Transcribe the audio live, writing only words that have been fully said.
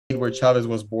where Chavez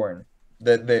was born,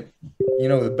 the the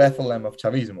Bethlehem of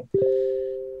Chavismo.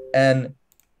 And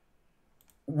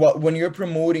when you're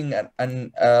promoting a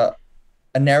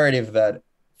narrative that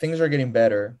things are getting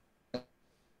better.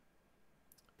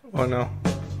 Oh no.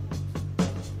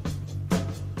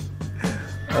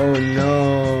 Oh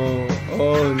no.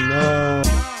 Oh no.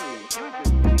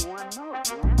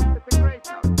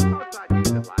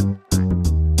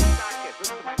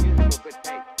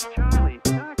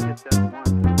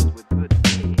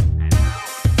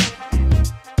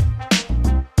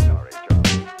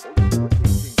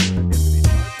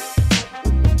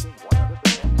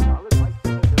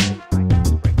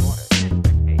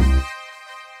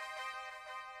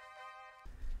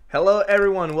 Hello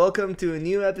everyone, welcome to a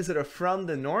new episode of From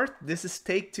the North. This is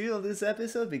take 2 of this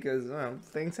episode because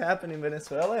things happen in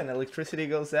Venezuela and electricity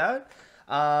goes out.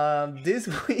 This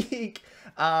week,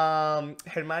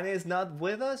 Hermana is not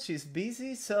with us, she's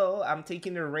busy, so I'm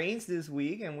taking the reins this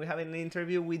week and we're having an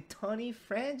interview with Tony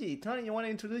Frangie. Tony, you want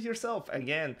to introduce yourself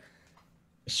again?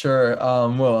 Sure.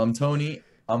 Well, I'm Tony.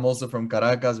 I'm also from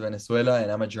Caracas, Venezuela, and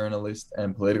I'm a journalist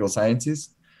and political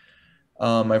scientist.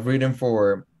 I've written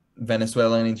for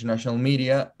Venezuelan international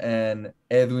media, and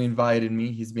Edu invited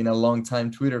me. He's been a long time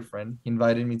Twitter friend. He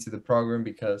invited me to the program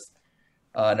because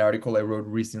an article I wrote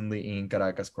recently in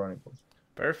Caracas Chronicles.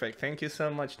 Perfect. Thank you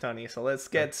so much, Tony. So let's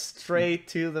get straight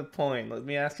to the point. Let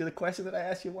me ask you the question that I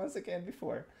asked you once again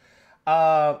before.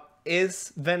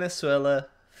 Is Venezuela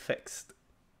fixed?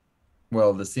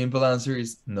 Well, the simple answer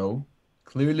is no.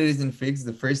 Clearly, it isn't fixed.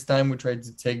 The first time we tried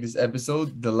to take this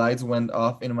episode, the lights went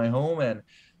off in my home and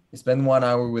we spent 1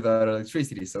 hour without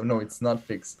electricity. So no, it's not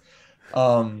fixed.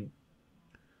 So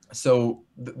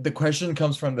the question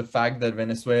comes from the fact that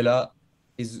Venezuela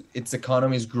its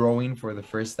economy is growing for the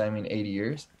first time in 80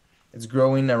 years. It's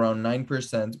growing around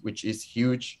 9%, which is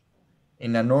huge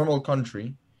in a normal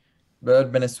country. But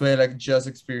Venezuela just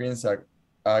experienced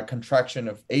a contraction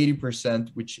of 80%,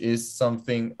 which is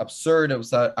something absurd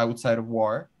outside of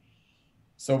war.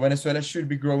 So Venezuela should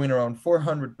be growing around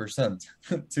 400%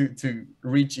 to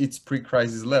reach its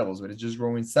pre-crisis levels, but it's just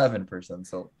growing 7%.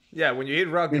 So Yeah, when you hit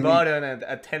rock really, bottom,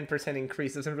 a 10%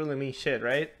 increase doesn't really mean shit,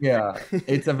 right? yeah,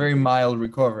 it's a very mild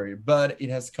recovery, but it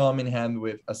has come in hand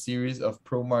with a series of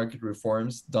pro-market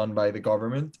reforms done by the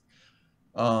government.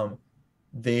 Um,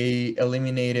 they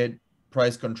eliminated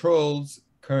price controls,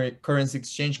 currency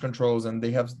exchange controls, and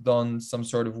they have done some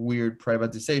sort of weird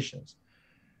privatizations.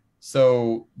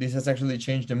 So this has actually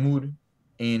changed the mood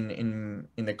in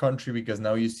the country, because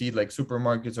now you see like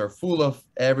supermarkets are full of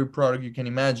every product you can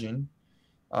imagine.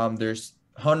 There's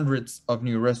hundreds of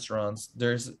new restaurants.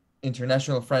 There's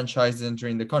international franchises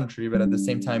entering the country, but at the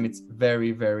same time, it's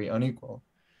very, very unequal.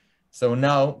 So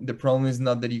now the problem is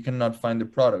not that you cannot find the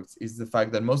products, it's the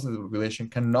fact that most of the population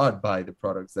cannot buy the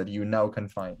products that you now can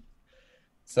find.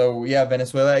 So yeah,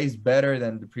 Venezuela is better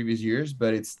than the previous years,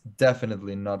 but it's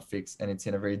definitely not fixed, and it's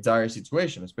in a very dire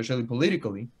situation, especially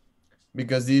politically,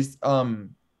 because these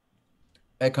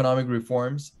economic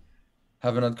reforms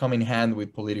have not come in hand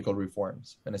with political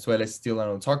reforms. Venezuela is still an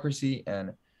autocracy,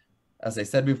 and as I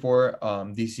said before,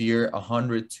 this year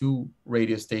 102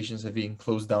 radio stations have been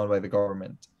closed down by the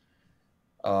government.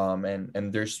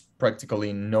 And there's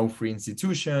practically no free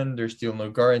institution. There's still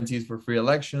no guarantees for free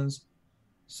elections.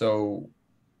 So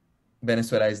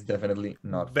Venezuela is definitely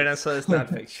not fixed. Venezuela is not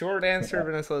fixed. Short answer,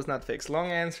 Venezuela is not fixed.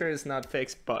 Long answer is not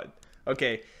fixed, but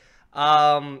okay.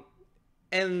 Um,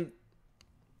 and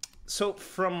so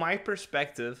from my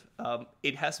perspective,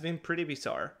 it has been pretty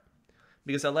bizarre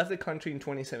because I left the country in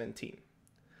 2017.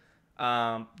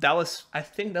 I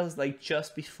think that was like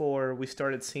just before we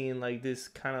started seeing like this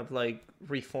kind of like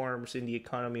reforms in the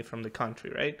economy from the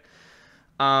country, right?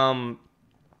 Um,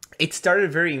 it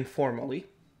started very informally.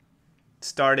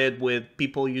 Started with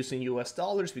people using U.S.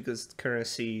 dollars because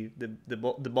currency, the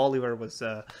bolivar was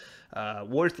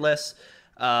worthless,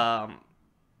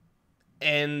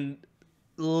 and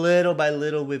little by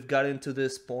little we've gotten to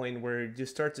this point where you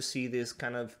start to see this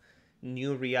kind of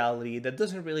new reality that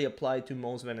doesn't really apply to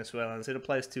most Venezuelans. It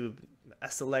applies to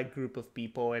a select group of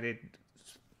people, and it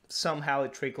somehow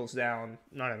it trickles down,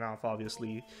 not enough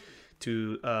obviously,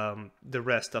 to the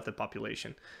rest of the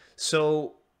population.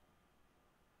 So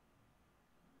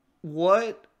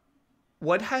what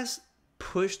has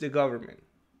pushed the government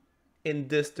in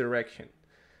this direction?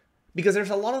 Because there's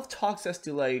a lot of talks as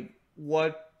to like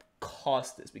what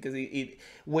caused this, because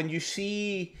when you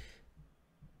see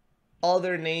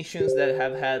other nations that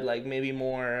have had like maybe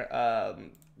more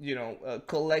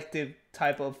collective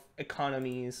type of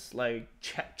economies like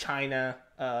China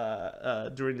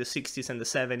during the 60s and the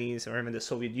 70s, or even the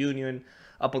Soviet Union,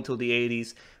 up until the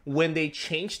 80s. When they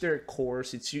change their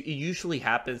course, it usually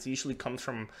happens. It usually comes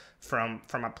from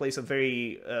a place of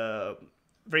very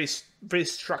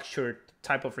structured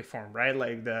type of reform, right?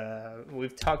 Like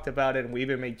we've talked about it, and we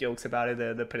even made jokes about it.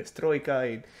 The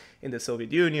perestroika in the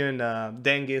Soviet Union,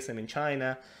 Denguism in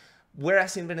China.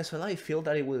 Whereas in Venezuela, I feel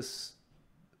that it was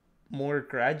more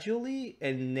gradually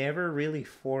and never really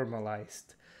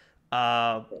formalized.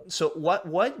 So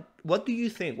what do you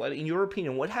think? What, in your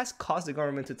opinion, what has caused the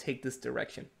government to take this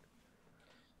direction?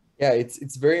 Yeah,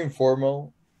 it's very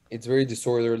informal. It's very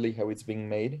disorderly how it's being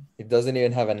made. It doesn't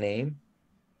even have a name.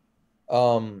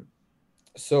 Um,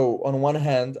 so on one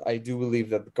hand, I do believe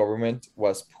that the government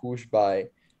was pushed by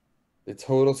the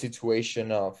total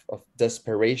situation of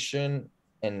desperation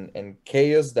and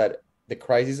chaos that the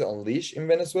crisis unleashed in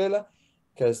Venezuela,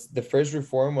 because the first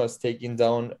reform was taking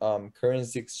down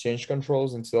currency exchange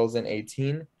controls in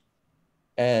 2018,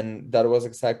 and that was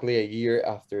exactly a year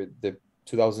after the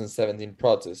 2017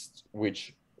 protests,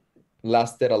 which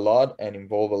lasted a lot and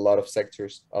involved a lot of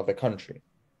sectors of the country.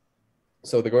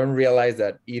 So the government realized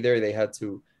that either they had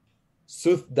to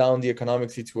soothe down the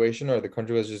economic situation or the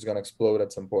country was just going to explode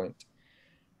at some point.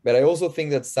 But I also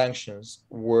think that sanctions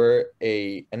were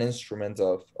an instrument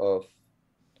of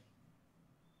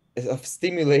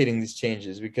stimulating these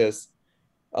changes, because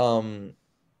um,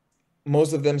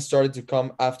 most of them started to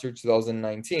come after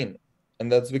 2019,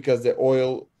 and that's because the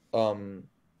oil, the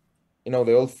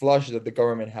oil flush that the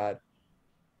government had,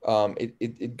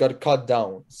 it got cut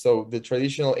down. So the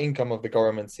traditional income of the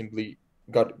government simply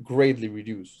got greatly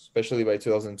reduced, especially by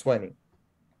 2020.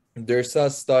 There's a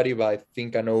study by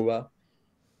Think Anova,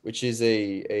 which is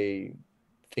a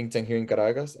think tank here in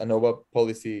Caracas, Anova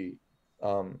Policy.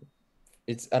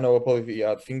 It's Anova Policy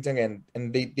think tank,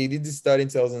 and they did this study in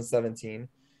 2017,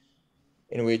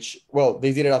 in which, well,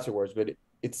 they did it afterwards, but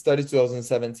it studied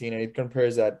 2017, and it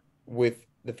compares that with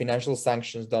the financial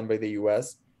sanctions done by the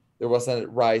US. There was a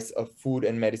rise of food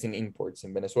and medicine imports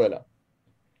in Venezuela.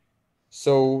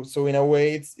 So in a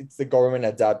way, it's the government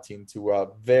adapting to a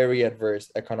very adverse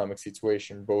economic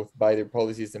situation, both by their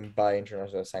policies and by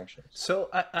international sanctions. So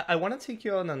I want to take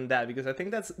you on that, because I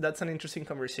think that's an interesting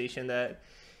conversation. That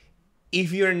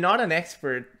if you're not an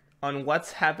expert on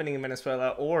what's happening in Venezuela,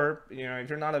 or if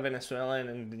you're not a Venezuelan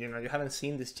and you haven't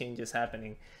seen these changes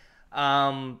happening,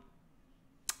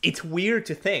 it's weird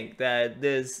to think that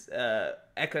this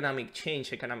economic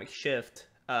shift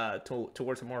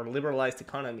towards a more liberalized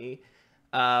economy,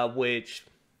 which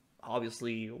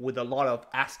obviously with a lot of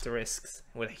asterisks,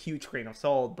 with a huge grain of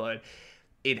salt, but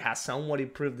it has somewhat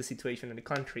improved the situation in the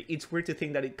country. It's weird to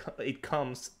think that it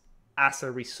comes as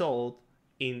a result,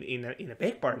 in a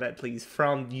big part at least,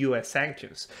 from U.S.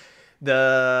 sanctions.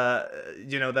 The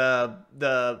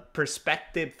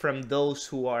perspective from those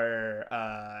who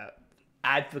are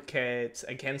advocates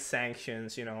against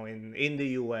sanctions, in the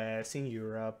U.S., in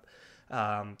Europe,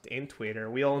 in Twitter,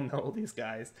 we all know these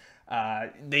guys.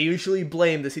 They usually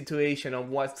blame the situation of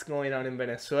what's going on in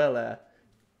Venezuela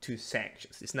to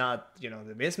sanctions. It's not,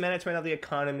 the mismanagement of the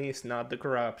economy. It's not the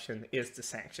corruption. It's the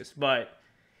sanctions. But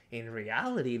in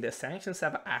reality, the sanctions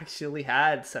have actually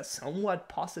had a somewhat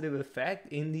positive effect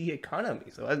in the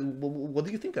economy. So what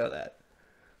do you think of that?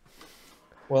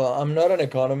 Well, I'm not an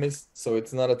economist, so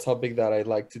it's not a topic that I'd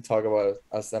like to talk about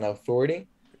as an authority.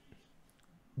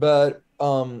 But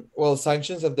well,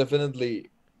 sanctions have definitely,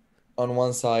 on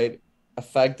one side,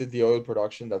 affected the oil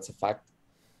production. That's a fact.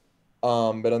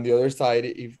 But on the other side,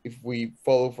 if we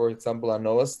follow, for example, a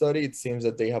NOAA study, it seems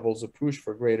that they have also pushed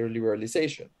for greater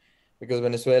liberalization, because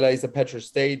Venezuela is a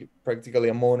petrostate, practically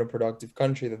a monoproductive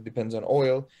country that depends on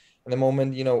oil. And the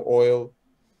moment, oil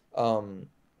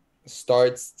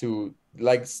starts to,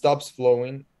 stops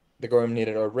flowing, the government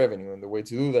needed our revenue. And the way to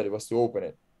do that, it was to open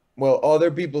it. Well, other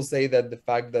people say that the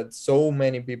fact that so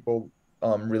many people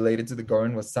related to the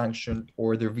government was sanctioned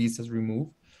or their visas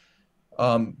removed,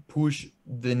 push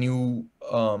the new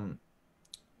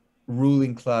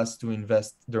ruling class to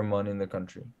invest their money in the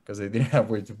country, because they didn't have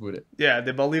where to put it. Yeah,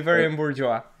 the Bolivarian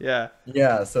bourgeois. Yeah.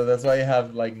 Yeah, so that's why you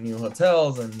have new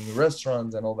hotels and new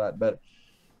restaurants and all that. But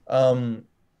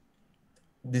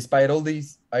despite all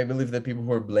these, I believe that people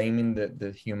who are blaming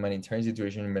the humanitarian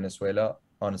situation in Venezuela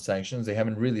on sanctions, they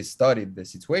haven't really studied the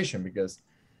situation, because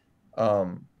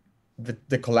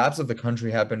the collapse of the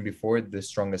country happened before the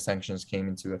strongest sanctions came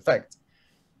into effect.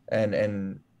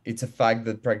 And it's a fact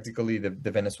that practically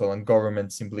the Venezuelan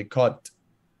government simply cut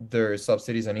their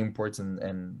subsidies on imports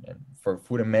and for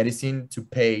food and medicine to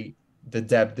pay the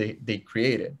debt they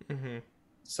created. Mm-hmm.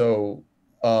 So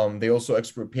they also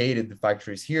expropriated the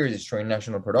factories here, destroying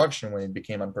national production when it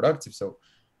became unproductive. So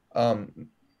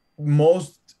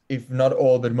most if not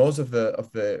all, but most of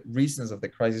the reasons of the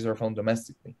crisis are found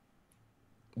domestically.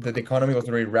 That the economy was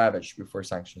already ravaged before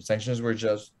sanctions. Sanctions were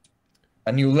just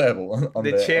a new level on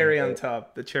The cherry on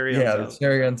top. The cherry on yeah, top. the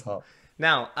cherry on top.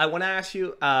 Now, I want to ask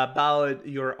you about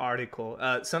your article.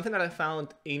 Something that I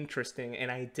found interesting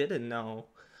and I didn't know.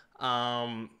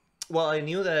 Well, I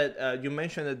knew that you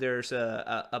mentioned that there's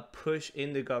a push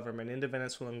in the government, in the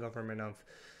Venezuelan government, of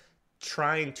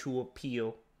trying to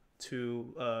appeal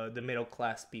to the middle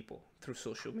class people through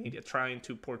social media, trying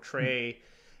to portray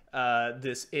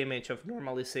this image of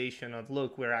normalization of,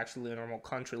 look, we're actually a normal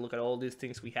country, look at all these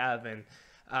things we have, and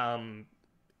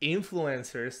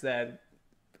influencers that,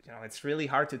 you know, it's really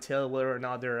hard to tell whether or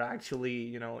not they're actually,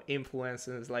 you know,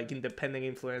 influencers, like independent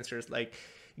influencers, like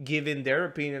giving their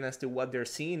opinion as to what they're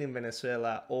seeing in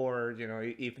Venezuela, or, you know,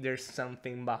 if there's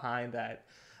something behind that.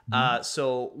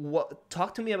 So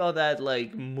talk to me about that,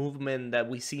 like, movement that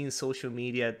we see in social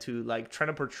media to, like, trying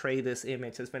to portray this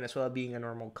image as Venezuela being a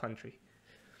normal country.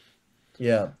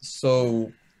 Yeah,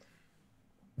 so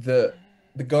the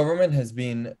government has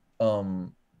been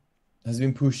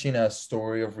pushing a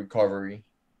story of recovery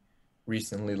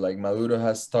recently. Like, Maduro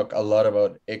has talked a lot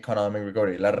about economic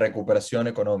recovery, la recuperación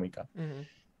económica.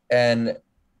 And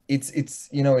it's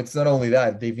you know, it's not only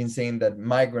that. They've been saying that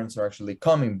migrants are actually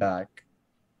coming back.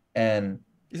 And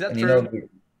is that true? You know,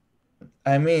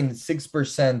 I mean,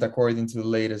 6% according to the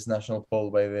latest national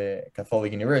poll by the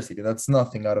Catholic University. That's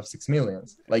nothing out of 6 million.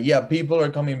 Like, yeah, people are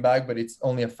coming back, but it's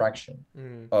only a fraction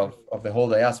of the whole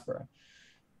diaspora.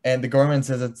 And the government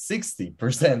says that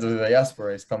 60% of the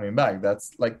diaspora is coming back.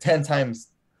 That's like 10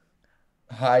 times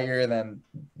higher than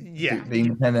the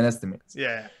independent estimates.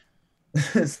 Yeah.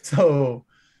 So,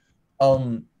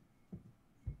 the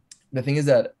thing is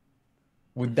that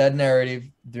with that narrative,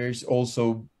 there's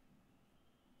also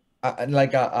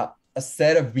a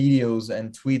set of videos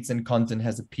and tweets and content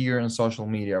has appeared on social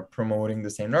media promoting the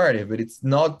same narrative, but it's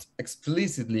not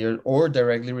explicitly or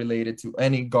directly related to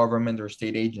any government or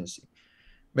state agency.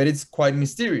 But it's quite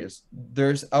mysterious.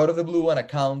 There's, out of the blue, an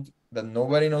account that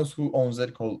nobody knows who owns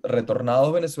it, called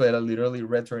Retornado Venezuela, literally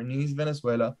Returnees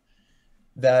Venezuela,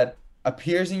 that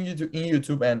appears in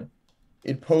YouTube, and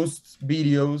it posts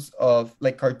videos of,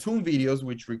 like, cartoon videos,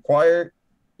 which require,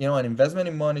 you know, an investment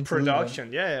in money.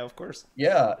 Production, yeah, of course.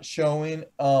 Yeah, showing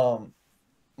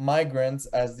migrants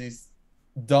as these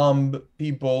dumb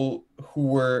people who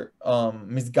were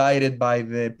misguided by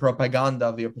the propaganda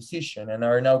of the opposition and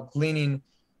are now cleaning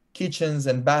kitchens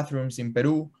and bathrooms in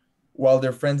Peru, while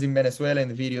their friends in Venezuela in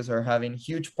the videos are having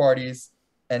huge parties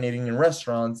and eating in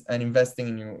restaurants and investing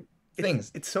in new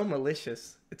things. It's so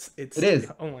malicious. It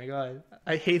is. Oh my God,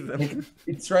 I hate them.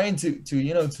 It's trying to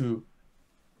you know, to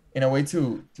in a way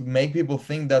to make people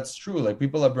think that's true. Like,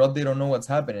 people abroad, they don't know what's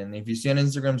happening. If you see an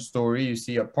Instagram story, you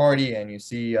see a party and you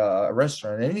see a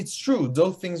restaurant, and it's true,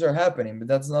 those things are happening, but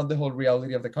that's not the whole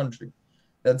reality of the country.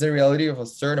 That's the reality of a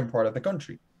certain part of the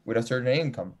country with a certain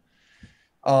income.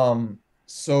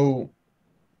 So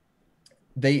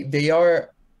they are,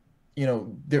 you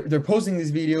know, they're posting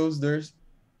these videos.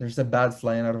 There's a bat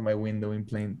flying out of my window in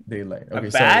plain daylight. Okay,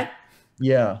 a bat? Sorry.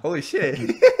 Yeah. Holy shit.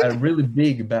 A really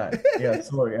big bat. Yeah,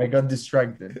 sorry, I got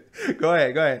distracted. Go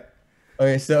ahead.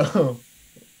 Okay, so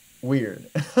weird.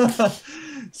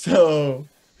 So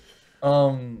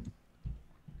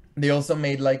they also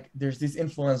made, like, there's this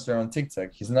influencer on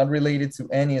TikTok. He's not related to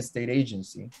any state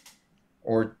agency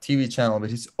or TV channel,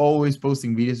 but he's always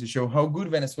posting videos to show how good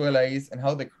Venezuela is and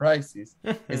how the crisis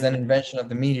is an invention of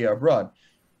the media abroad.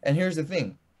 And here's the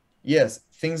thing. Yes,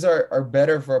 things are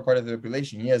better for a part of the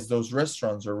population. Yes, those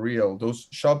restaurants are real. Those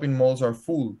shopping malls are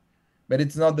full. But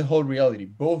it's not the whole reality.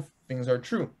 Both things are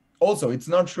true. Also, it's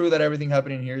not true that everything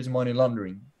happening here is money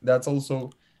laundering. That's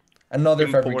also another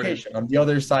fabrication on the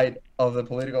other side of the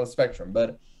political spectrum.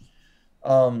 But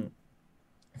the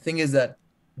thing is that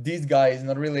this guy is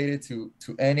not related to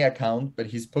any account, but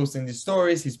he's posting these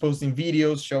stories. He's posting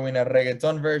videos showing a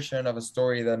reggaeton version of a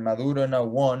story that Maduro now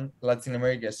won. Latin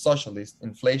America is socialist.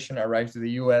 Inflation arrived to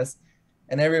the US.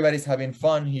 And everybody's having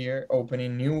fun here,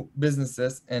 opening new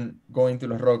businesses and going to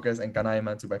Los Roques and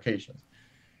Canaima to vacations.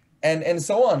 And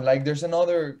so on. Like, there's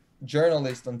another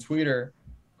journalist on Twitter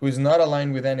who is not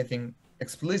aligned with anything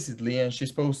explicitly, and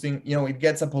she's posting, you know, it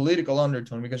gets a political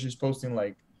undertone because she's posting,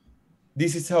 like,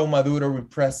 this is how Maduro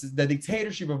represses, the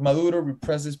dictatorship of Maduro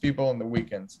represses people on the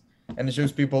weekends. And it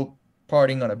shows people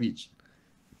partying on a beach.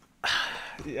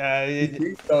 Yeah.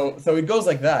 So it goes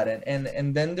like that.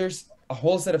 And then there's a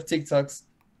whole set of TikToks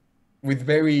with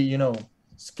very, you know,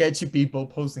 sketchy people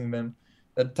posting them,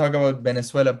 that talk about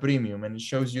Venezuela premium, and it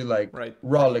shows you like Right.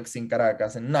 Rolex in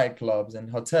Caracas and nightclubs and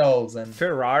hotels and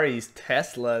Ferraris,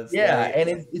 Teslas, yeah, like and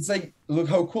it's like, look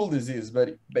how cool this is,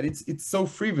 but it's so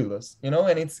frivolous, you know,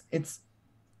 and it's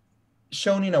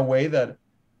shown in a way that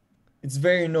it's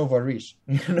very Nova rich,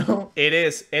 you know. it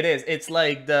is. It is. It's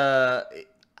like the.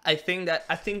 I think that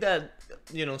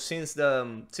since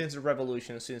the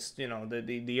revolution, since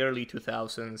the early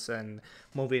 2000s, and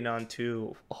moving on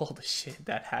to all the shit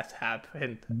that has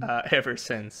happened ever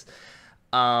since,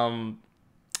 um,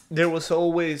 there was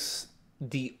always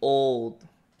the old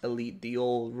elite, the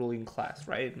old ruling class,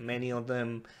 right? Many of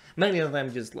them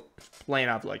just plain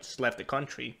out like just left the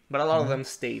country, but a lot of Mhm. them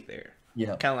stayed there,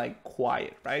 Yeah. kind of like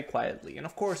quiet, right? Quietly. And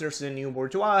of course, there's the new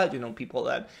bourgeois, people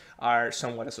that are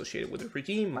somewhat associated with the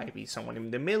regime, might be someone in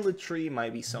the military,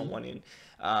 might be someone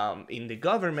in the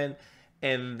government,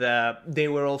 and they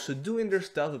were also doing their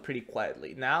stuff pretty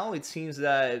quietly. Now it seems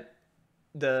that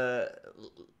the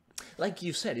like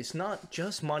you said, it's not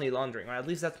just money laundering, or at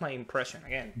least that's my impression.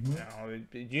 Again,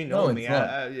 you know No, me. it's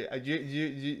not.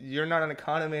 You're not an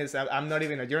economist. I'm not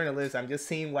even a journalist. I'm just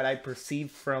seeing what I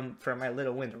perceive from my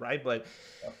little window, right? But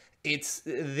it's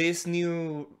this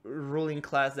new ruling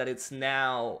class that it's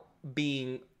now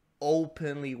being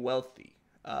openly wealthy,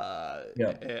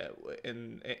 Yeah.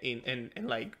 and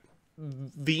like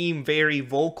being very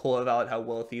vocal about how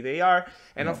wealthy they are.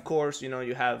 And Yeah. of course,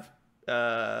 you have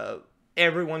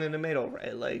everyone in the middle,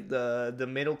 right? Like the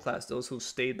middle class, those who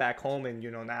stayed back home, and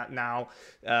now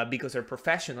because they're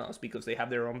professionals, because they have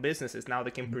their own businesses, now they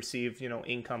can perceive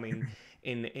income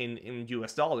in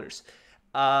US dollars.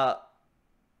 uh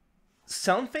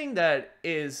Something that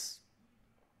is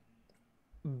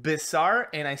bizarre,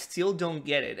 and I still don't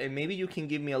get it, and maybe you can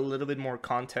give me a little bit more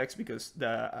context, because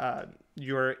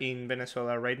you're in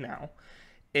Venezuela right now,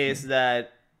 is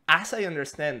that, as I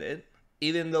understand it,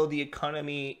 even though the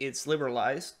economy is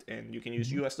liberalized and you can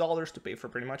use US dollars to pay for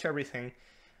pretty much everything,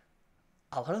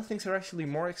 a lot of things are actually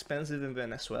more expensive in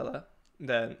Venezuela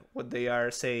than what they are,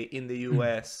 say, in the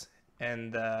US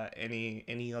and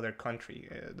any other country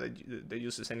that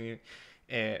uses any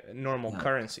normal Yeah.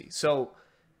 currency. So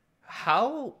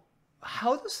how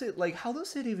does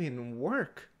it even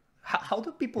work? How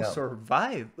do people Yeah.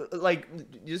 survive? Like,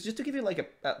 just to give you like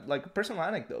a personal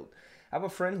anecdote, I have a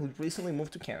friend who recently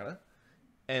moved to Canada,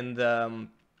 and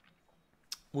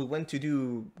we went to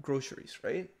do groceries,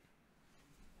 right?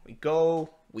 We go,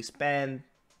 we spend,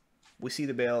 we see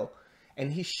the bill,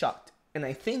 and he's shocked. And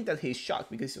I think that he's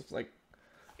shocked because it's like,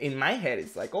 in my head,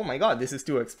 it's like, oh my god, this is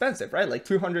too expensive, right? Like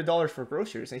 $200 for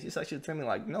groceries. And he's actually telling me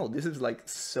like, no, this is like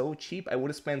so cheap. I would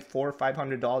have spent $400 or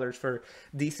 $500 for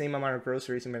the same amount of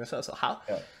groceries in Venezuela. So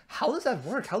Yeah. how does that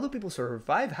work? How do people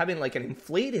survive having like an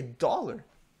inflated dollar?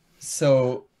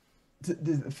 So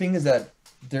the thing is that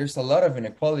there's a lot of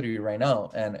inequality right now,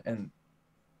 and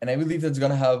I believe that's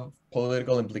gonna have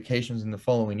political implications in the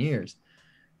following years,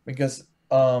 because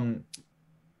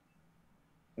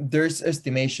there's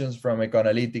estimations from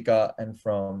Ecoanalytica and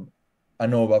from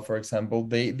ANOVA, for example.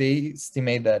 They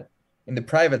estimate that in the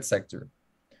private sector,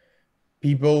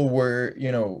 people were,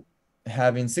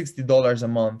 having $60 a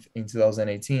month in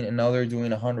 2018, and now they're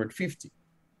doing 150.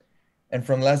 And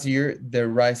from last year, the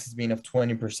rise has been of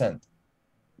 20%.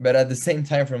 But at the same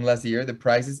time, from last year, the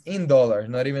prices in dollars,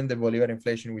 not even the Bolivar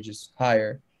inflation, which is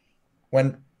higher,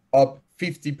 went up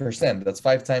 50%. That's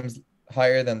 5 times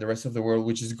higher than the rest of the world,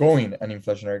 which is going an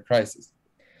inflationary crisis.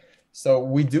 So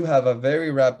we do have a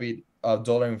very rapid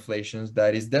dollar inflation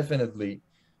that is definitely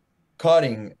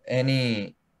cutting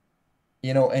any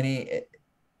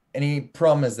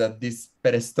promise that this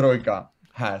perestroika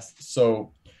has.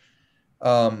 So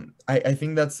I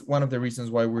think that's one of the reasons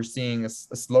why we're seeing a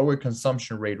slower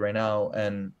consumption rate right now,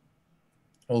 and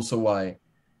also why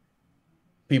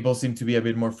people seem to be a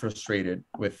bit more frustrated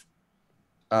with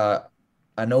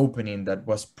an opening that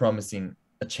was promising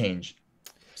a change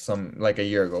some like a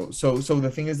year ago. So the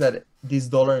thing is that this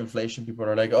dollar inflation, people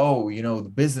are like, oh, the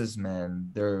businessmen,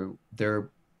 they're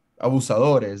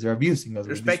abusadores, they're abusing us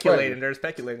They're with this price. speculating. They're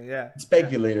speculating. Yeah.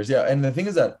 Speculators, yeah. And the thing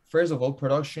is that, first of all,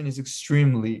 production is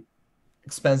extremely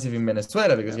expensive in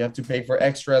Venezuela, because Yeah. you have to pay for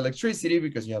extra electricity,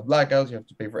 because you have blackouts, you have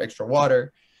to pay for extra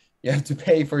water, you have to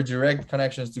pay for direct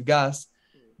connections to gas.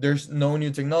 There's no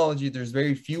new technology, there's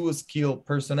very few skilled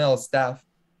personnel, staff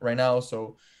right now.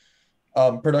 So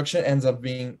production ends up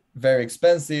being very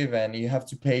expensive, and you have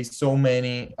to pay so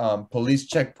many police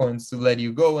checkpoints to let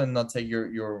you go and not take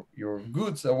your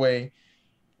goods away.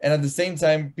 And at the same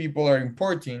time, people are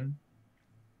importing,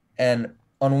 and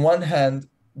on one hand,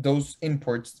 those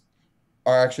imports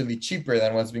are actually cheaper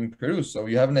than what's being produced. So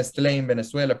you have Nestle in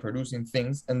Venezuela producing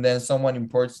things, and then someone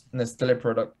imports Nestle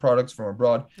products from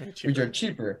abroad, which are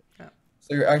cheaper. Yeah.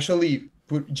 So you're actually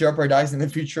jeopardizing the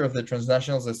future of the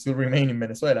transnationals that still remain in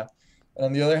Venezuela. And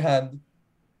on the other hand,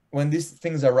 when these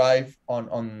things arrive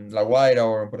on La Guaira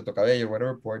or on Puerto Cabello,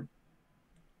 whatever port,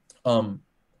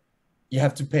 you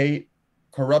have to pay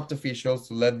corrupt officials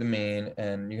to let them in,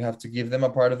 and you have to give them a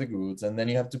part of the goods, and then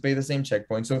you have to pay the same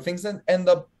checkpoint. So things then end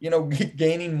up,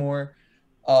 gaining more,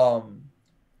 um,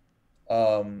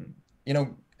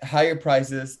 higher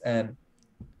prices, and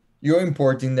you're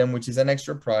importing them, which is an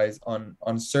extra price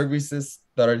on services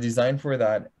that are designed for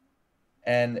that.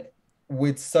 And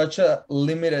with such a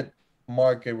limited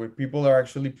market where people are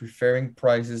actually preferring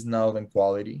prices now than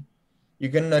quality, you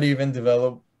cannot even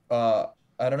develop,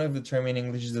 I don't know if the term in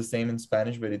English is the same in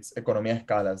Spanish, but it's economía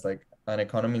escalas, like an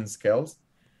economy in scales.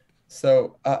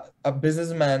 So a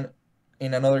businessman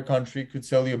in another country could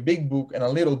sell you a big book and a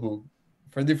little book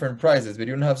for different prices, but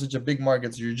you don't have such a big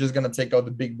market, so you're just gonna take out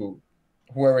the big book,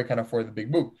 whoever can afford the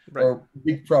big book, right, or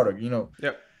big product,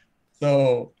 Yep.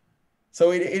 So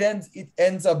it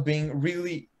ends up being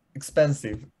really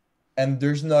expensive, and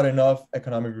there's not enough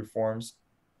economic reforms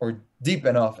or deep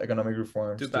enough economic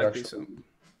reforms to actually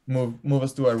move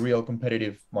us to a real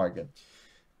competitive market.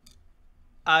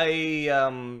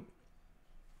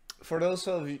 For those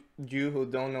of you who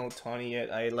don't know Tony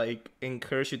yet, I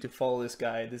encourage you to follow this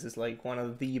guy. This is like one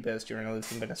of the best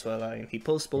journalists in Venezuela, and he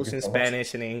posts in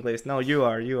Spanish and English. No, you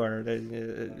are.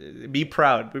 Be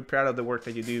proud of the work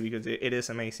that you do, because it is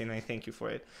amazing. I thank you for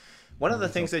it. One of the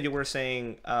things that you were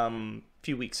saying a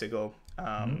few weeks ago,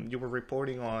 you were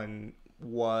reporting on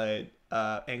what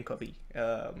Encovi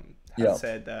had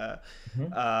said,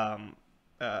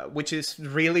 which is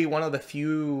really one of the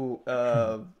few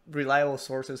reliable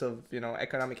sources of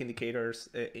economic indicators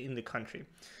in the country.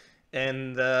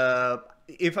 And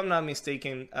if I'm not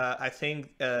mistaken, I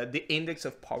think the index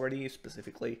of poverty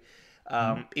specifically,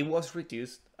 it was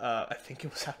reduced. I think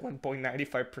it was at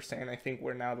 1.95%. I think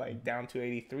we're now down to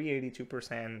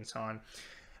 82%, and so on.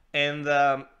 And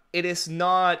it is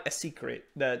not a secret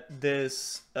that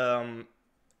this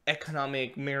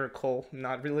economic miracle,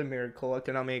 not really miracle,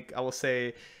 economic, I will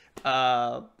say,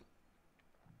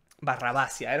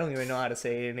 barrabasia, I don't even know how to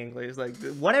say it in English,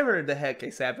 whatever the heck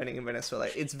is happening in Venezuela,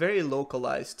 it's very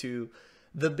localized to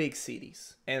the big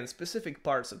cities and specific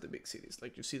parts of the big cities.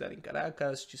 Like you see that in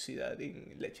Caracas, you see that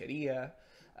in Lecheria,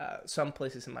 some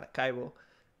places in Maracaibo.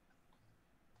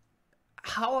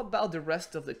 How about the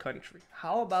rest of the country?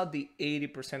 How about the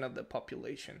 80% of the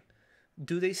population?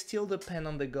 Do they still depend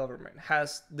on the government?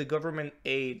 Has the government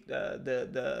aid,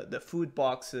 the food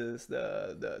boxes,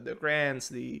 the grants,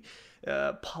 the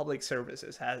public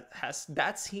services, has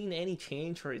that seen any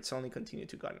change, or it's only continued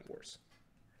to gotten worse?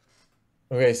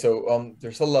 Okay, so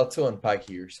there's a lot to unpack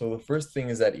here. So the first thing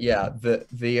is that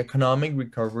the economic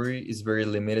recovery is very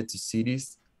limited to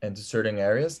cities and to certain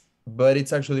areas, but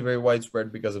it's actually very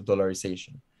widespread because of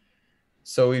dollarization.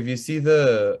 So if you see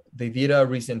they did a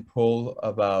recent poll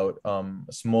about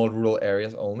small rural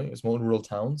areas only, small rural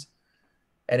towns,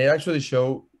 and it actually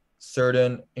showed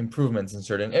certain improvements in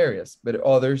certain areas, but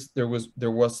others there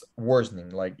was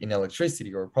worsening, like in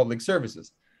electricity or public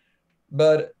services.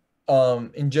 But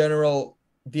in general,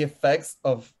 the effects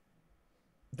of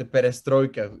the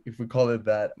perestroika, if we call it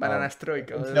that,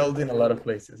 bananastroika, felt in a lot of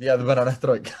places. Yeah, the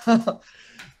bananastroika.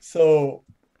 So,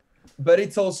 but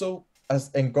it's also, as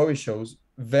Encovi shows,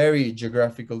 very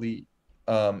geographically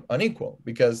unequal,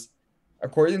 because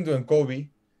according to Encovi,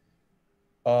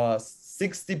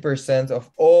 60%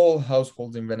 of all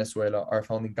households in Venezuela are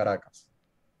found in Caracas.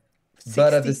 60%?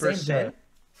 But at the same time,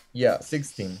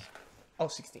 16. Oh,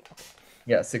 16. Okay.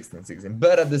 Yeah, 16.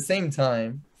 But at the same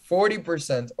time,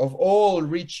 40% of all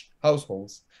rich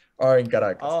households are in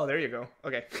Caracas. Oh, there you go.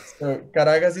 Okay. So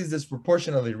Caracas is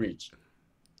disproportionately rich.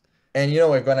 And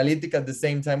Ecoanalytic at the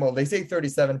same time, well, they say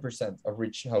 37% of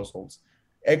rich households.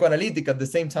 Ecoanalytic at the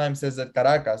same time says that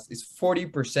Caracas is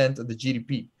 40% of the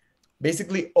GDP.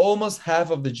 Basically, almost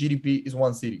half of the GDP is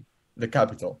one city, the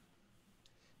capital.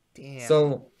 Damn.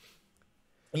 So,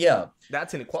 yeah.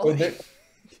 That's inequality. So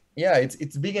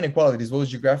it's big inequalities, both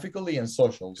geographically and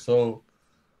social. So,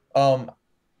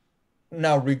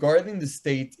 now regarding the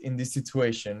state in this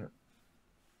situation,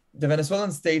 the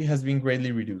Venezuelan state has been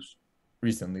greatly reduced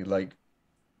recently.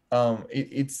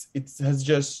 It has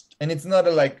just, and it's not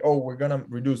we're gonna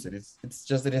reduce it. It's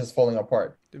just that it has fallen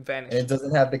apart. And it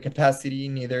doesn't have the capacity,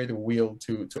 neither the will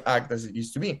to act as it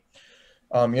used to be.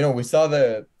 We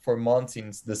saw for months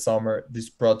since the summer, this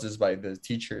protest by the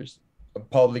teachers,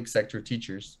 public sector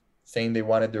teachers, saying they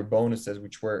wanted their bonuses,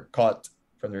 which were cut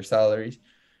from their salaries.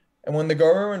 And when the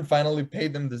government finally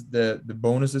paid them the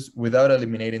bonuses without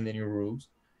eliminating the new rules,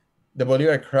 the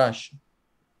Bolivar crashed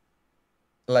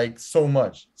like so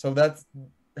much. So that's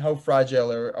how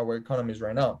fragile our economy is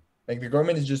right now. Like the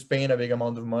government is just paying a big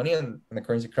amount of money and the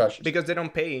currency crashes. Because they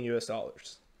don't pay in US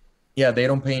dollars. Yeah, they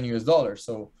don't pay in US dollars.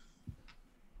 So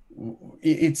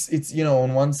it's you know,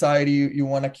 on one side you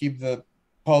want to keep the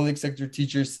public sector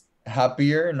teachers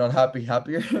happier, not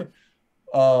happier.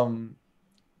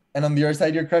 And on the other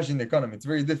side, you're crashing the economy. It's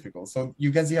very difficult. So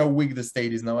you can see how weak the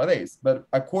state is nowadays. But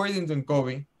according to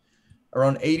Nkovi,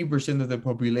 around 80% of the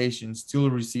population still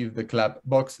receive the clap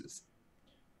boxes.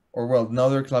 Or well, now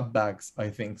they're clap bags, I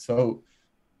think. So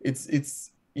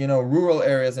it's you know, rural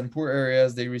areas and poor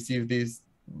areas, they receive these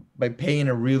by paying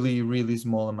a really, really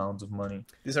small amount of money.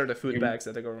 These are the food bags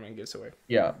that the government gives away.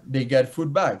 Yeah, they get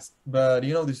food bags. But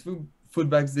you know, these food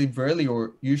bags, they rarely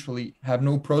or usually have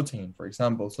no protein, for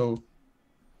example. So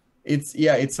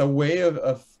it's a way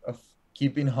of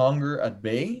keeping hunger at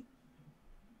bay,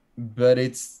 but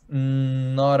it's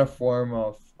not a form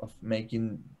of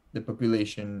making the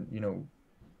population, you know,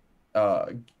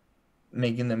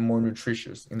 making them more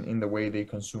nutritious in the way they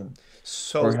consume,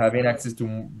 so or having access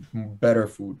to better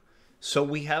food. So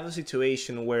we have a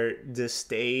situation where the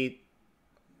state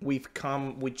we've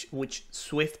come which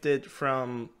shifted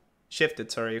from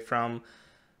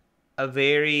a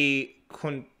very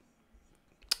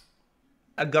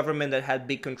a government that had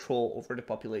big control over the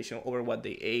population, over what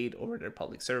they ate, over their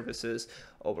public services,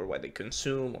 over what they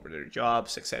consume, over their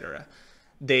jobs, etc.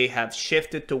 They have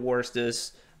shifted towards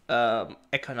this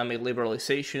economic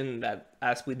liberalization that,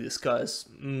 as we discussed,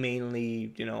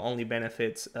 mainly, you know, only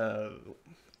benefits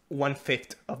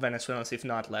 1/5 of Venezuelans, if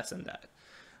not less than that.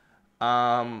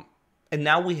 And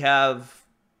now we have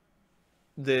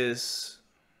this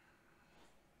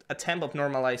attempt of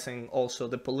normalizing also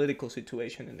the political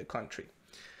situation in the country.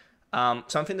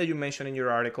 Something that you mentioned in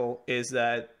your article is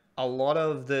that a lot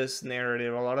of this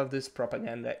narrative, a lot of this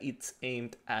propaganda, it's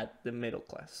aimed at the middle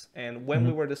class. And when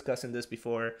we were discussing this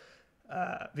before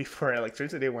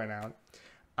electricity went out,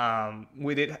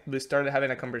 we started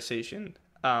having a conversation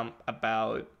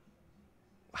about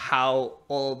how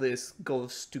all this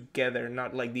goes together,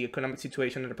 not like the economic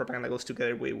situation and the propaganda goes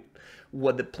together with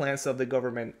what the plans of the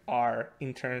government are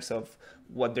in terms of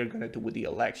what they're going to do with the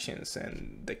elections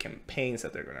and the campaigns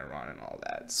that they're going to run and all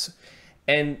that.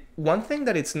 And one thing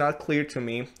that it's not clear to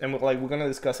me, and we're going to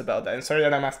discuss about that, and sorry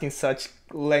that I'm asking such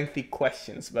lengthy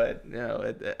questions, but you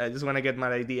know, I just want to get my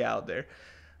idea out there.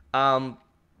 The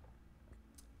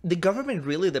government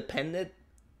really depended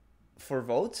for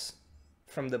votes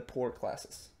from the poor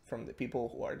classes, from the people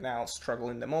who are now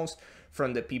struggling the most,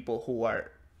 from the people who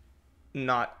are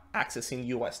not accessing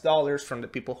US dollars, from the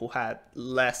people who had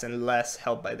less and less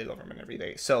help by the government every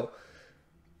day. So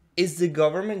is the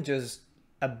government just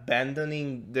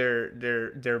abandoning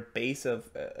their base of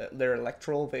their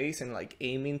electoral base and like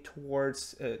aiming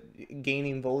towards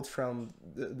gaining votes from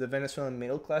the Venezuelan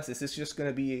middle class? Is this just going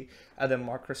to be a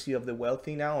democracy of the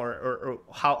wealthy now, or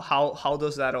how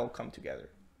does that all come together?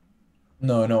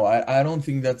 No, I don't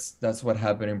think that's what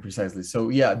happening precisely. So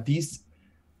yeah, this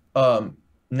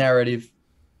narrative,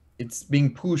 it's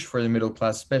being pushed for the middle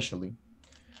class especially.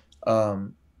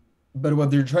 But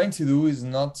what they're trying to do is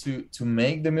not to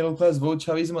make the middle class vote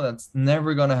chavismo. That's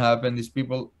never gonna happen. These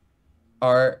people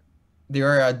are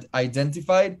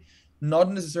identified not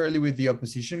necessarily with the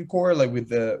opposition core, like with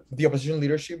the opposition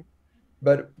leadership,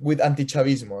 but with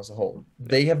anti-chavismo as a whole.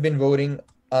 They have been voting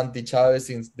anti-Chavez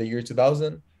since the year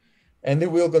 2000. And they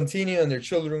will continue, and their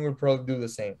children will probably do the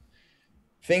same.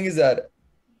 Thing is that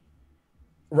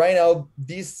right now,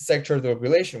 this sector of the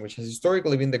population, which has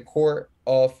historically been the core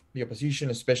of the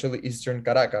opposition, especially Eastern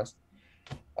Caracas,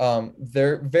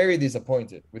 they're very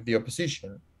disappointed with the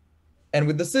opposition and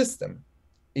with the system.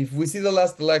 If we see the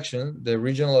last election, the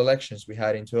regional elections we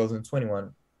had in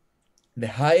 2021, the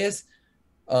highest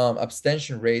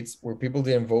abstention rates where people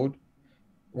didn't vote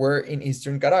were in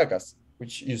Eastern Caracas,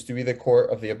 which used to be the core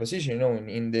of the opposition. You know,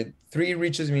 in the 3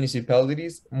 richest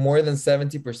municipalities, more than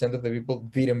 70% of the people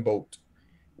didn't vote,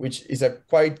 which is a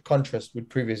quite contrast with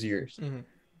previous years. Mm-hmm.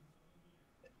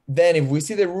 Then if we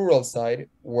see the rural side,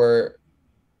 where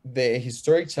the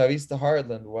historic Chavista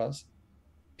heartland was,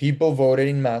 people voted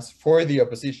in mass for the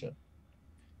opposition.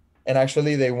 And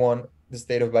actually they won the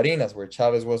state of Barinas, where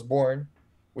Chavez was born,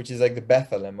 which is like the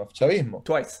Bethlehem of Chavismo.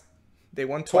 Twice. They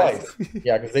won twice.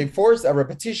 Yeah, because they forced a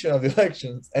repetition of the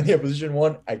elections and the opposition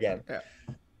won again. Yeah.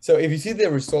 So if you see the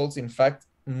results, in fact,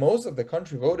 most of the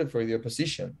country voted for the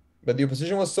opposition, but the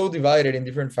opposition was so divided in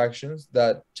different factions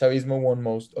that Chavismo won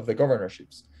most of the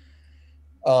governorships.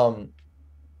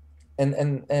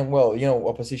 and well,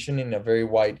 opposition in a very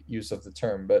wide use of the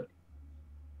term, but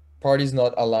parties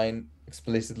not aligned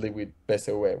explicitly with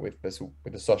PSOE, with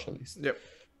the socialists. Yep.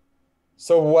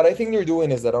 So what I think they're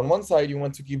doing is that on one side you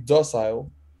want to keep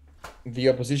docile the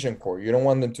opposition core. You don't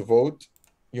want them to vote.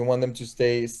 You want them to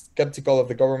stay skeptical of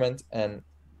the government and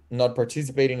not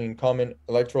participating in common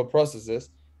electoral processes.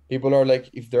 People are like,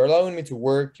 if they're allowing me to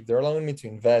work, if they're allowing me to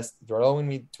invest, if they're allowing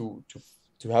me to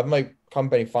have my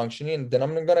company functioning, then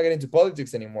I'm not gonna get into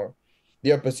politics anymore.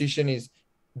 The opposition is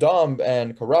dumb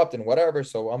and corrupt and whatever,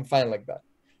 so I'm fine like that.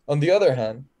 On the other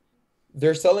hand,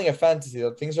 they're selling a fantasy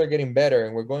that things are getting better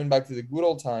and we're going back to the good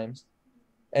old times.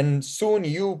 And soon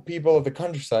you people of the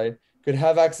countryside could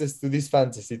have access to this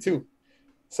fantasy too.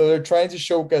 So they're trying to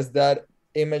showcase that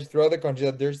image throughout the country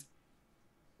that there's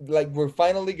like we're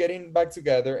finally getting back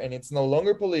together and it's no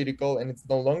longer political and it's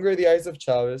no longer the eyes of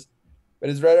Chavez, but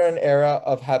it's rather an era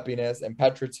of happiness and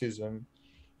patriotism.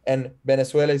 And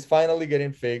Venezuela is finally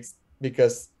getting fixed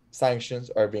because sanctions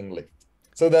are being lifted.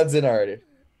 So that's the narrative.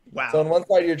 Wow. So on one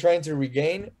side, you're trying to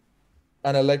regain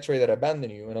an electorate that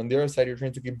abandoned you, and on the other side, you're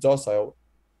trying to keep docile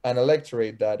an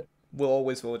electorate that will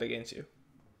always vote against you.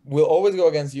 Will always go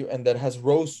against you, and that has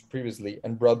rose previously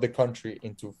and brought the country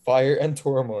into fire and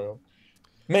turmoil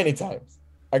many times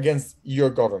against your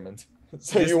government.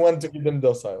 So you want to keep them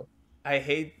docile. I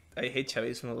hate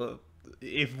chavismo.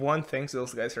 If one thinks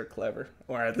those guys are clever,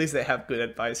 or at least they have good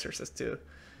advisors as too.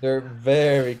 They're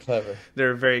very clever.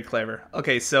 They're very clever.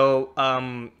 Okay, so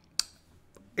I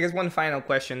guess one final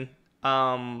question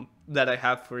that I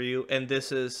have for you, and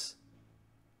this is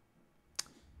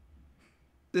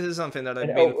something that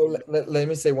I've been... let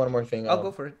me say one more thing. I'll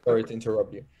go for it. Sorry to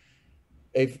interrupt you.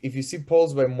 If you see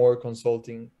polls by More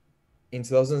Consulting, in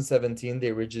 2017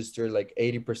 they registered like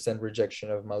 80%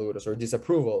 rejection of Maduro's or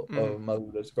disapproval of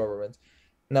Maduro's government.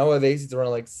 Nowadays it's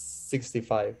around like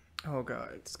 65. Oh god,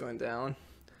 it's going down.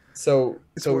 So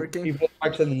people are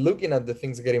actually looking at the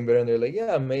things getting better and they're like,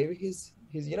 yeah, maybe his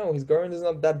government is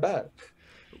not that bad.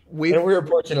 And we're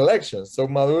approaching elections. So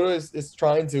Maduro is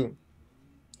trying to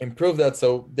improve that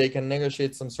so they can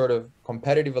negotiate some sort of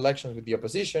competitive elections with the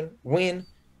opposition, win,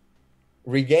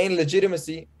 regain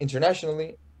legitimacy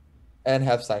internationally, and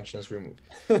have sanctions removed.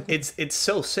 It's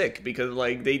so sick because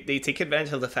like they take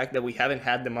advantage of the fact that we haven't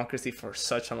had democracy for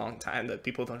such a long time that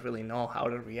people don't really know how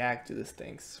to react to these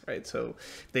things, right? So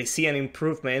if they see an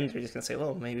improvement, they're just gonna say,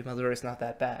 well, maybe Maduro is not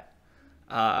that bad.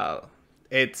 I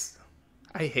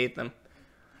hate them.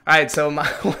 All right, so my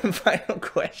one final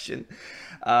question.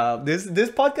 This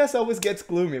podcast always gets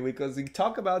gloomy because we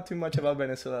talk about too much about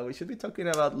Venezuela. We should be talking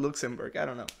about Luxembourg. I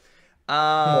don't know.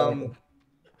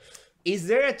 Is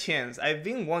there a chance? I've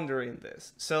been wondering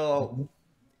this. So,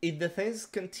 if the things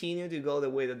continue to go the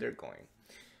way that they're going,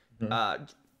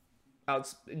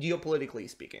 geopolitically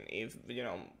speaking, if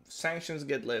sanctions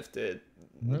get lifted,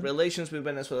 relations with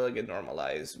Venezuela get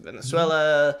normalized,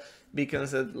 Venezuela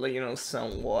becomes a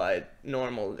somewhat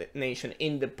normal nation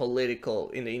in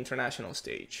the international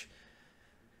stage.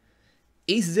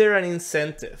 Is there an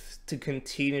incentive to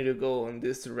continue to go in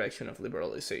this direction of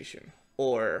liberalization,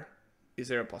 or is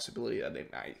there a possibility that they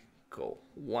might go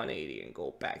 180 and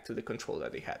go back to the control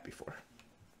that they had before?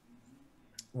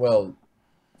 Well,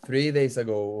 3 days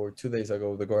ago or 2 days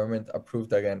ago, the government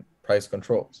approved again price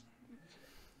controls.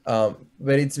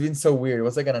 But it's been so weird. It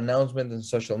was like an announcement on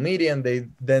social media, and they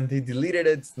deleted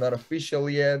it. It's not official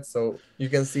yet, so you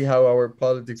can see how our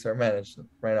politics are managed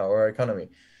right now, our economy.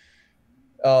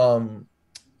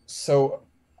 So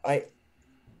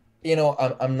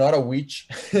I'm not a witch.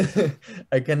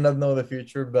 I cannot know the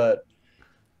future, but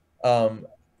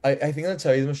I think that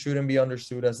chavismo shouldn't be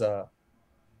understood as a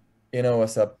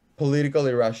political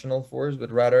irrational force,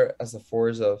 but rather as a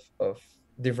force of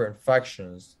different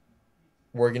factions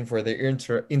working for their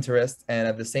interest, and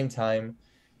at the same time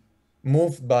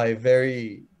moved by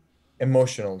very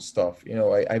emotional stuff.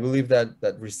 I believe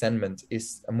that resentment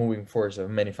is a moving force of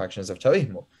many factions of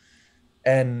chavismo,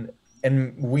 and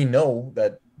we know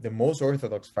that the most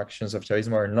orthodox factions of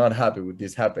chavismo are not happy with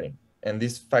this happening, and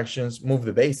these factions move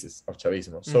the basis of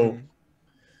chavismo. So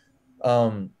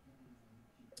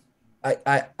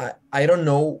I don't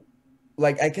know.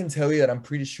 Like, I can tell you that I'm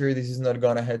pretty sure this is not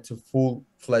gonna head to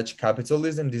full-fledged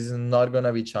capitalism. This is not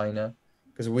gonna be China,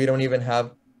 because we don't even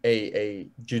have a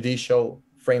judicial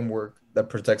framework that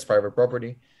protects private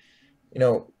property.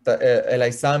 El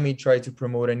Aizami tried to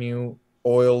promote a new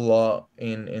oil law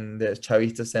in the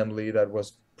Chavista assembly that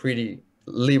was pretty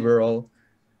liberal,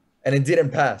 and it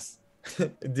didn't pass.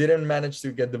 It didn't manage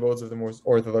to get the votes of the most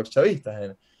orthodox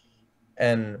Chavista,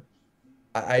 and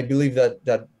I believe that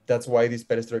that's why this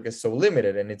perestroika is so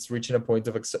limited, and it's reaching a point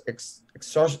of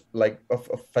exhaustion, like of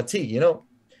fatigue, you know.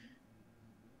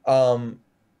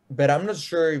 But I'm not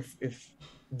sure if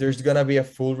there's gonna be a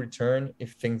full return if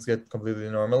things get completely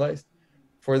normalized,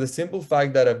 for the simple fact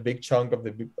that a big chunk of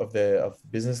the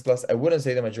business class, I wouldn't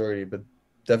say the majority, but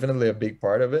definitely a big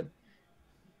part of it,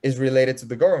 is related to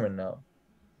the government now,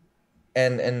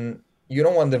 and you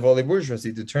don't want the volley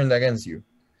bourgeoisie to turn against you.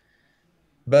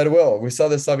 But well, we saw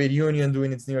the Soviet Union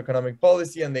doing its new economic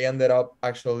policy, and they ended up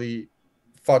actually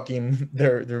fucking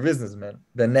their businessmen,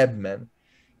 the NEB men.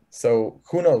 So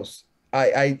who knows?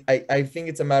 I think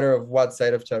it's a matter of what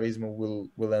side of Chavismo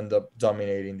will end up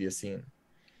dominating the scene.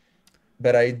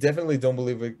 But I definitely don't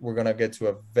believe we're gonna get to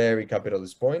a very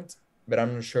capitalist point. But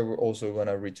I'm not sure we're also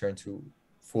gonna return to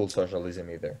full socialism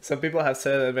either. Some people have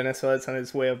said that Venezuela is on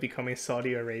its way of becoming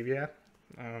Saudi Arabia.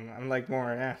 I'm like more,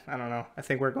 I don't know. I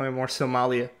think we're going more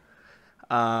Somalia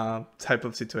type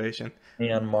of situation.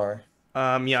 Myanmar.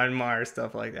 Myanmar,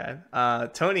 stuff like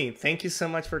that. Tony, thank you so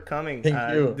much for coming.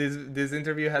 Thank you. This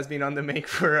interview has been on the make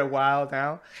for a while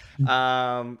now.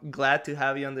 Glad to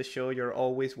have you on the show. You're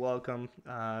always welcome.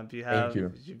 If you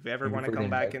ever want to come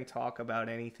back and talk about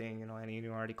anything, you know, any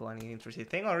new article, any interesting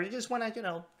thing, or you just want to, you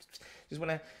know, just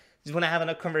want to have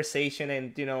a conversation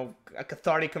and, you know, a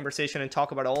cathartic conversation and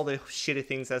talk about all the shitty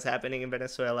things that's happening in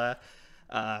Venezuela,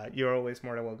 you're always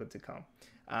more than welcome to come.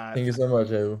 Thank you so much,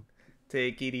 Edu.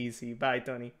 Take it easy. Bye,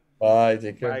 Tony. Bye.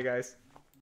 Take care. Bye, guys.